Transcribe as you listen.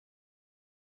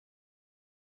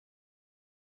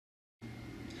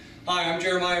Hi, I'm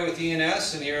Jeremiah with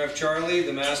ENS, and here I have Charlie,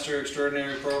 the Master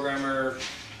Extraordinary Programmer,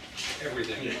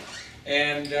 everything. Yeah.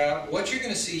 And what you're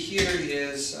going to see here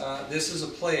is, this is a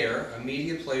player, a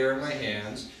media player in my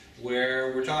hands,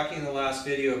 where we're talking in the last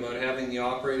video about having the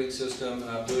operating system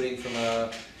booting from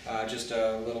just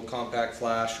a little compact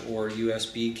flash or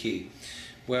USB key.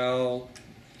 Well,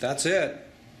 that's it.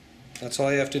 That's all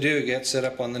you have to do, get set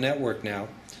up on the network now.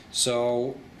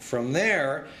 So from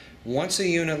there, once a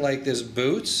unit like this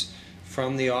boots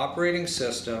from the operating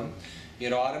system,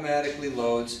 it automatically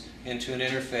loads into an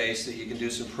interface that you can do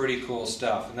some pretty cool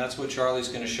stuff. And that's what Charlie's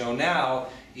going to show now,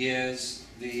 is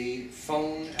the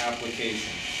phone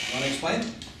application. You want to explain?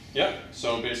 Yeah,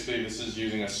 so basically this is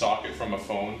using a socket from a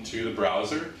phone to the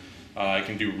browser. I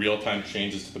can do real-time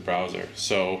changes to the browser.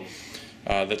 So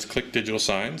let's click digital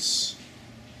signs.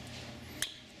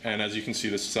 And as you can see,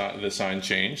 the sign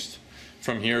changed.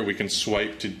 From here we can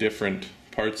swipe to different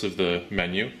parts of the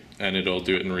menu and it'll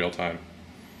do it in real time.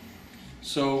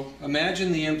 So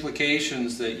imagine the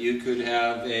implications that you could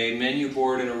have a menu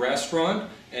board in a restaurant,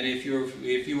 and if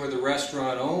you were the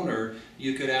restaurant owner,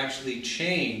 you could actually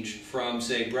change from,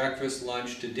 say, breakfast,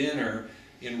 lunch to dinner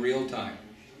in real time.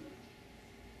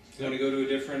 You want to go to a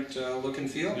different look and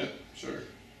feel? Yep, sure.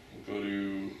 We'll go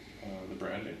to the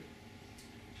branding.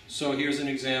 So here's an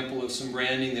example of some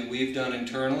branding that we've done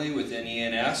internally within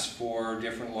ENS for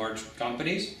different large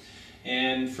companies.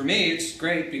 And for me, it's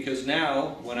great because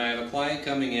now when I have a client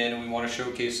coming in and we want to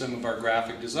showcase some of our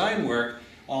graphic design work,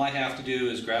 all I have to do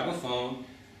is grab a phone,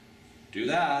 do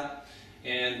that,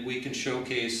 and we can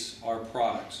showcase our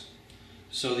products.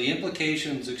 So the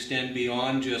implications extend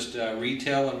beyond just a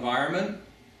retail environment.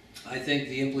 I think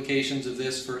the implications of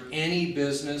this for any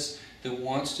business that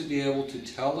wants to be able to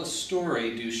tell a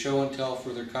story, do show and tell for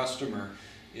their customer,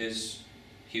 is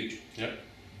huge. Yep.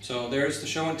 So there's the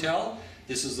show and tell.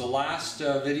 This is the last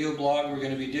video blog we're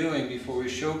going to be doing before we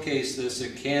showcase this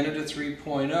at Canada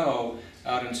 3.0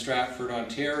 out in Stratford,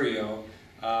 Ontario,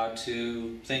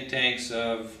 to think tanks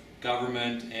of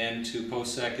government and to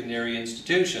post-secondary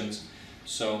institutions.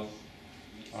 So,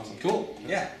 Awesome. Cool.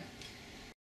 Yeah.